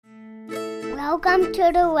Welcome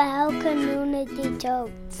to the Well Community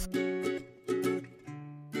Church.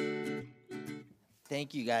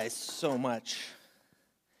 Thank you guys so much.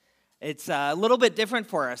 It's a little bit different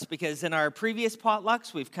for us because in our previous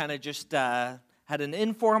potlucks, we've kind of just had an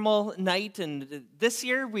informal night. And this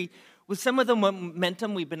year, with some of the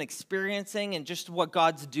momentum we've been experiencing and just what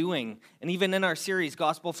God's doing, and even in our series,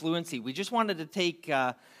 Gospel Fluency, we just wanted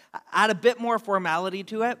to add a bit more formality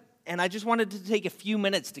to it. And I just wanted to take a few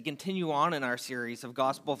minutes to continue on in our series of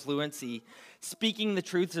Gospel Fluency, speaking the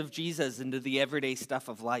truths of Jesus into the everyday stuff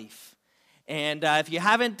of life. And if you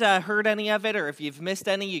haven't heard any of it, or if you've missed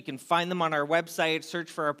any, you can find them on our website,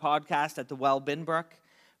 search for our podcast at the Well Binbrook.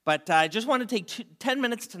 But I just want to take 10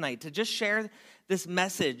 minutes tonight to just share this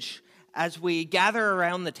message as we gather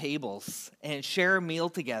around the tables and share a meal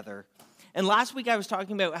together. And last week I was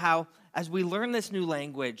talking about how as we learn this new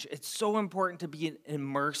language, it's so important to be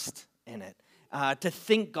immersed in it, to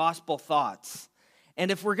think gospel thoughts.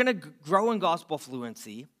 And if we're going to grow in gospel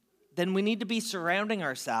fluency, then we need to be surrounding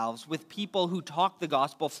ourselves with people who talk the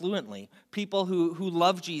gospel fluently, people who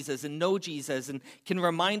love Jesus and know Jesus and can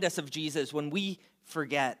remind us of Jesus when we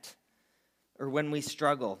forget or when we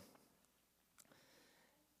struggle.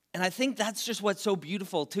 And I think that's just what's so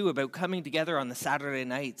beautiful, too, about coming together on the Saturday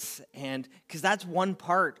nights, and because that's one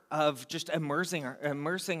part of just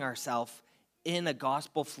immersing ourselves in a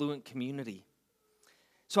gospel-fluent community.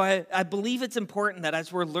 So I believe it's important that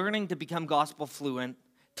as we're learning to become gospel-fluent,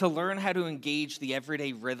 to learn how to engage the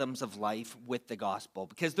everyday rhythms of life with the gospel,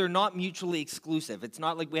 because they're not mutually exclusive. It's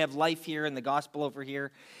not like we have life here and the gospel over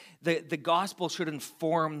here. The gospel should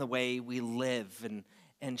inform the way we live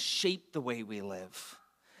and shape the way we live.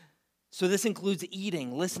 So this includes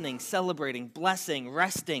eating, listening, celebrating, blessing,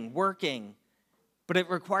 resting, working. But it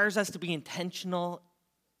requires us to be intentional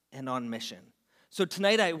and on mission. So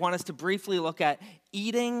tonight I want us to briefly look at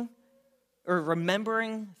eating or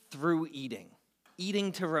remembering through eating.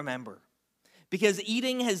 Eating to remember. Because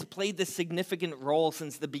eating has played this significant role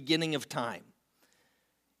since the beginning of time.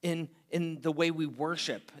 In the way we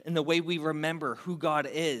worship, in the way we remember who God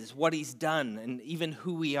is, what He's done, and even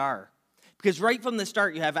who we are. Because right from the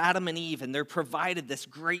start, you have Adam and Eve, and they're provided this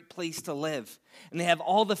great place to live. And they have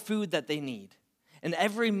all the food that they need. And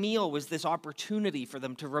every meal was this opportunity for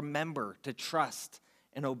them to remember, to trust,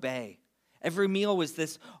 and obey. Every meal was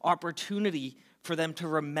this opportunity for them to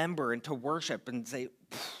remember and to worship and say,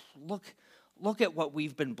 look at what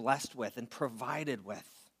we've been blessed with and provided with.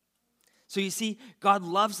 So you see, God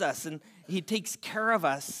loves us, and He takes care of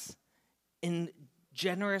us in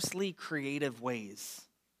generously creative ways.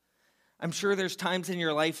 I'm sure there's times in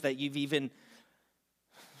your life that you've even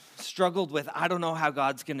struggled with, I don't know how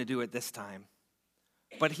God's going to do it this time.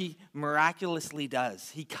 But He miraculously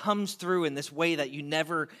does. He comes through in this way that you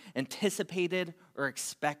never anticipated or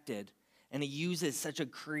expected. And He uses such a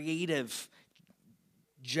creative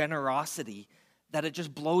generosity that it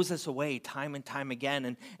just blows us away time and time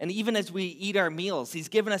again. And even as we eat our meals, He's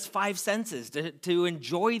given us 5 senses to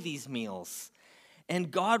enjoy these meals. And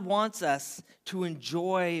God wants us to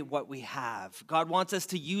enjoy what we have. God wants us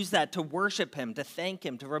to use that to worship Him, to thank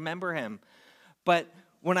Him, to remember Him. But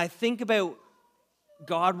when I think about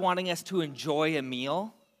God wanting us to enjoy a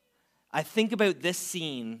meal, I think about this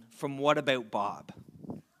scene from What About Bob?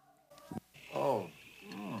 Oh.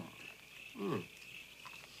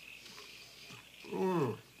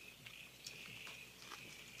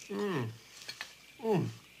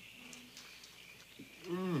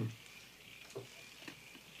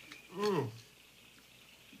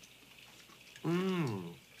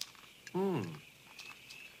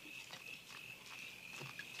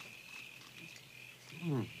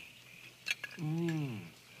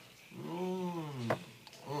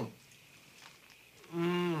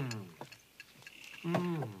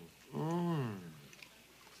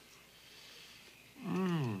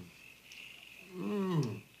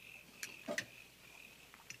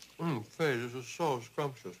 Faye, this is so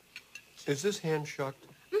scrumptious. Is this hand shucked?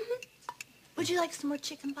 Mm-hmm. Would you like some more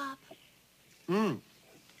chicken, Bob? Oh.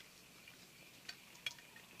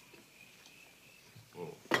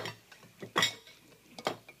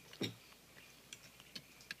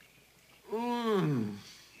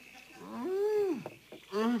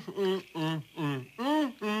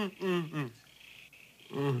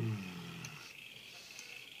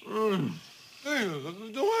 This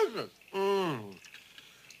is delicious.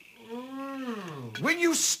 Will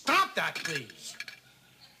you stop that, please?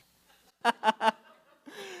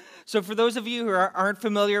 So for those of you who aren't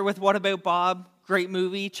familiar with What About Bob, great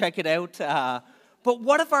movie, check it out. But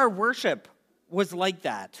what if our worship was like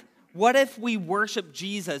that? What if we worship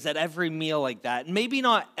Jesus at every meal like that? Maybe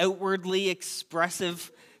not outwardly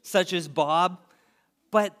expressive such as Bob,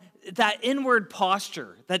 but that inward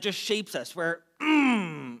posture that just shapes us where,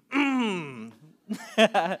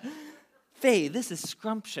 Faye, this is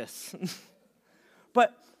scrumptious.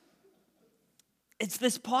 But it's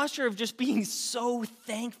this posture of just being so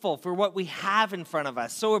thankful for what we have in front of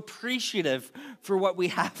us, so appreciative for what we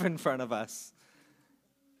have in front of us.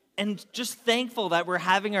 And just thankful that we're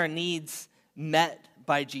having our needs met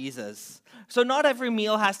by Jesus. So not every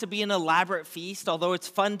meal has to be an elaborate feast, although it's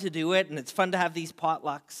fun to do it and it's fun to have these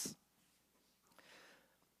potlucks.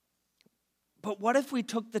 But what if we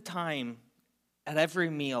took the time at every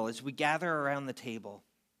meal as we gather around the table,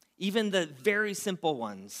 even the very simple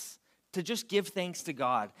ones, to just give thanks to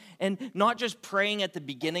God, and not just praying at the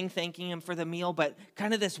beginning, thanking Him for the meal, but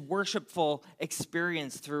kind of this worshipful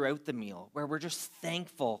experience throughout the meal where we're just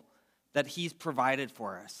thankful that He's provided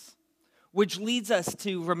for us, which leads us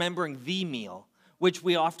to remembering the meal, which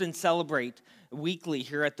we often celebrate weekly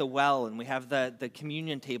here at the Well, and we have the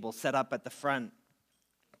communion table set up at the front.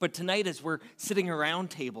 But tonight, as we're sitting around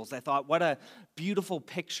tables, I thought, what a beautiful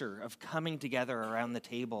picture of coming together around the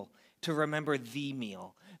table to remember the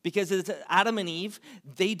meal. Because as Adam and Eve,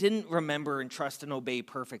 they didn't remember and trust and obey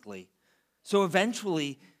perfectly. So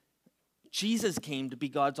eventually, Jesus came to be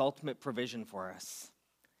God's ultimate provision for us.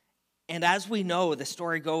 And as we know, the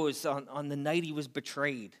story goes, on the night He was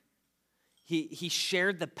betrayed, he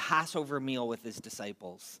shared the Passover meal with His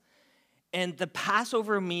disciples. And the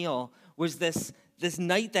Passover meal was this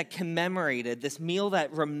night that commemorated, this meal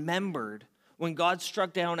that remembered when God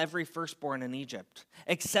struck down every firstborn in Egypt,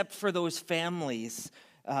 except for those families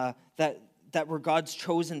that were God's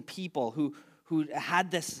chosen people who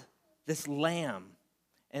had this lamb,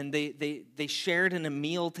 and they shared in a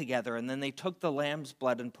meal together, and then they took the lamb's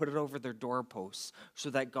blood and put it over their doorposts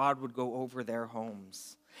so that God would go over their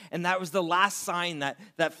homes. And that was the last sign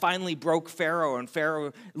that finally broke Pharaoh, and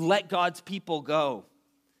Pharaoh let God's people go.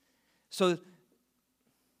 So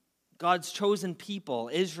God's chosen people,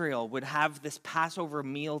 Israel, would have this Passover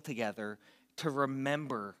meal together to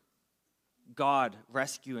remember God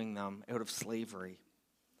rescuing them out of slavery.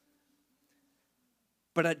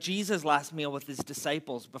 But at Jesus' last meal with His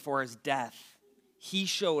disciples before His death, He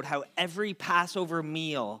showed how every Passover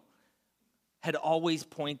meal had always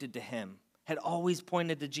pointed to Him, had always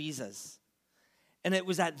pointed to Jesus. And it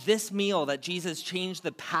was at this meal that Jesus changed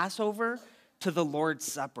the Passover to the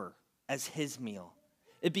Lord's Supper as His meal.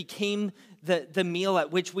 It became the meal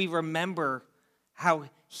at which we remember how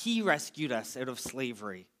He rescued us out of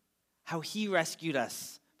slavery, how He rescued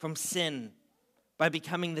us from sin by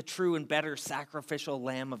becoming the true and better sacrificial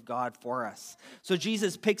Lamb of God for us. So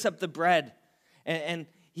Jesus picks up the bread and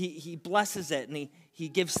he blesses it, and he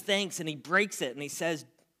gives thanks, and He breaks it, and He says,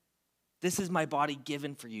 "This is my body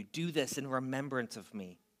given for you. Do this in remembrance of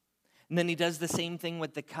me." And then He does the same thing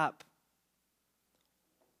with the cup.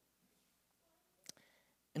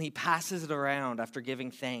 And He passes it around after giving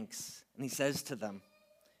thanks. And He says to them,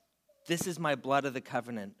 "This is my blood of the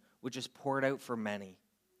covenant, which is poured out for many."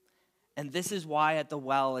 And this is why at the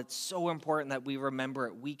Well, it's so important that we remember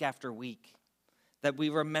it week after week. That we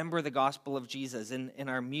remember the gospel of Jesus in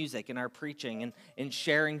our music, in our preaching, and in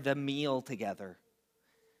sharing the meal together.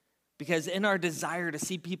 Because in our desire to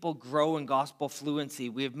see people grow in gospel fluency,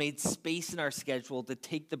 we have made space in our schedule to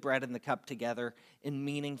take the bread and the cup together in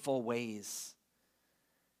meaningful ways.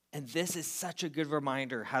 And this is such a good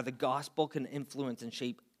reminder how the gospel can influence and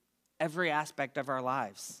shape every aspect of our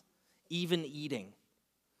lives, even eating.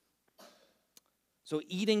 So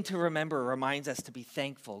eating to remember reminds us to be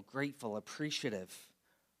thankful, grateful, appreciative,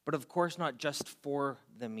 but of course not just for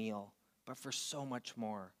the meal, but for so much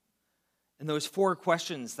more. And those 4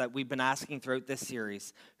 questions that we've been asking throughout this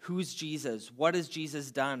series: who's Jesus? What has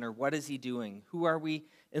Jesus done, or what is He doing? Who are we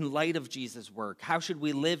in light of Jesus' work? How should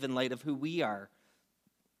we live in light of who we are?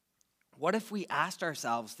 What if we asked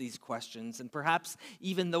ourselves these questions, and perhaps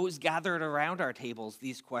even those gathered around our tables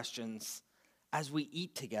these questions as we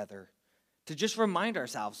eat together, to just remind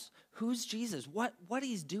ourselves, who's Jesus? What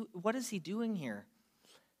is He doing here?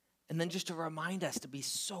 And then just to remind us to be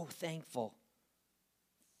so thankful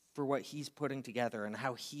for what He's putting together and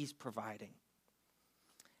how He's providing.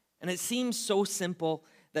 And it seems so simple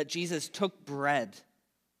that Jesus took bread.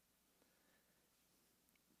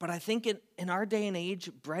 But I think in our day and age,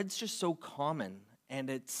 bread's just so common, and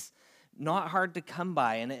it's not hard to come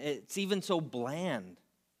by, and it's even so bland.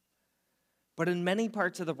 But in many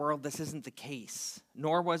parts of the world, this isn't the case,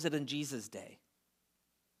 nor was it in Jesus' day.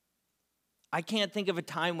 I can't think of a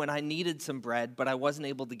time when I needed some bread, but I wasn't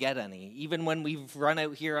able to get any. Even when we've run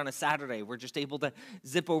out here on a Saturday, we're just able to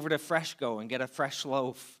zip over to Freshco and get a fresh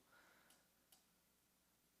loaf.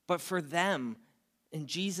 But for them, In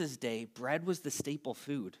Jesus' day, bread was the staple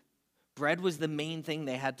food. Bread was the main thing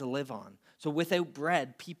they had to live on. So without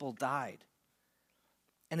bread, people died.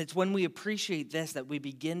 And it's when we appreciate this that we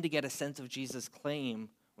begin to get a sense of Jesus' claim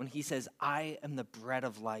when he says, I am the bread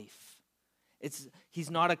of life.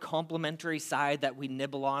 He's not a complimentary side that we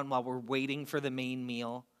nibble on while we're waiting for the main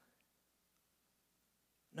meal.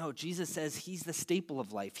 No, Jesus says he's the staple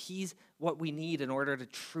of life. He's what we need in order to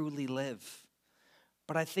truly live.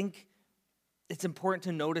 But I think it's important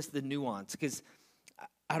to notice the nuance, because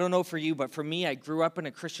I don't know for you, but for me, I grew up in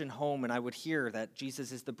a Christian home and I would hear that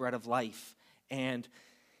Jesus is the bread of life. And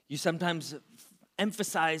you sometimes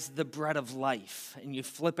emphasize the bread of life and you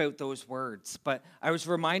flip out those words. But I was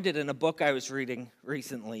reminded in a book I was reading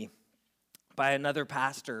recently by another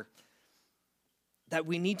pastor that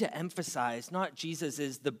we need to emphasize not Jesus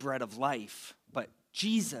is the bread of life, but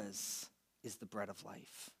Jesus is the bread of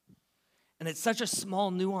life. And it's such a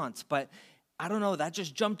small nuance, but I don't know, that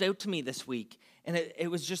just jumped out to me this week. And it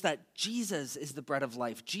was just that Jesus is the bread of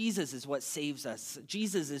life. Jesus is what saves us.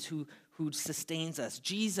 Jesus is who sustains us.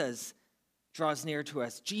 Jesus draws near to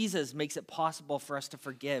us. Jesus makes it possible for us to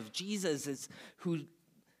forgive. Jesus is who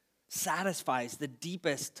satisfies the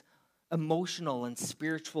deepest emotional and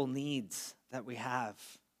spiritual needs that we have.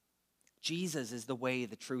 Jesus is the way,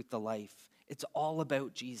 the truth, the life. It's all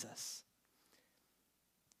about Jesus.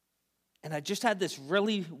 And I just had this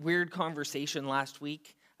really weird conversation last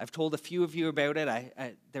week. I've told a few of you about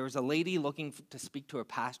it. There was a lady looking to speak to a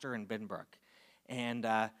pastor in Binbrook. And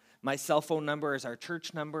my cell phone number is our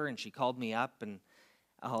church number, and she called me up, and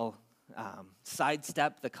I'll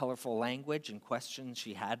sidestep the colorful language and questions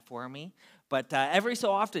she had for me. But every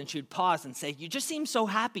so often, she'd pause and say, you just seem so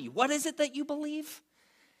happy. What is it that you believe?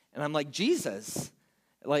 And I'm like, Jesus.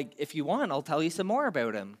 Like, if you want, I'll tell you some more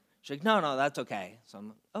about him. She's like, no, that's okay. So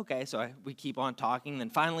I'm, okay. So we keep on talking.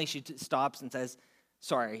 Then finally she stops and says,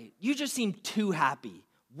 sorry, you just seem too happy.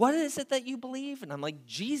 What is it that you believe? And I'm like,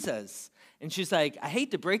 Jesus. And she's like, I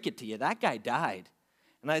hate to break it to you. That guy died.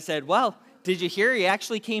 And I said, well, did you hear he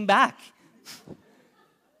actually came back?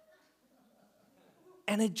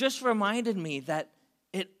 And it just reminded me that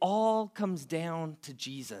it all comes down to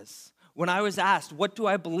Jesus. When I was asked, what do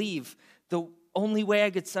I believe? The only way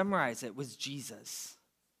I could summarize it was Jesus.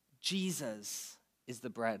 Jesus is the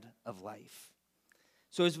bread of life.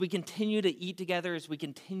 So as we continue to eat together, as we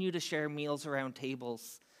continue to share meals around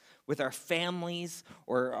tables with our families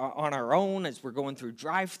or on our own as we're going through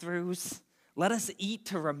drive-thrus, let us eat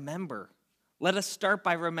to remember. Let us start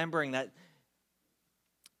by remembering that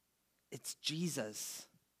it's Jesus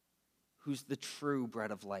who's the true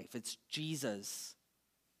bread of life. It's Jesus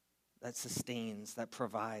that sustains, that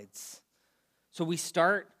provides. So we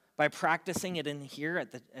start by practicing it in here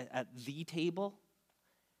at the table,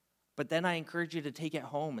 but then I encourage you to take it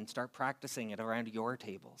home and start practicing it around your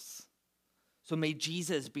tables. So may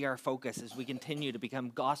Jesus be our focus as we continue to become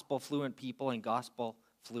gospel-fluent people and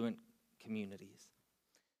gospel-fluent communities.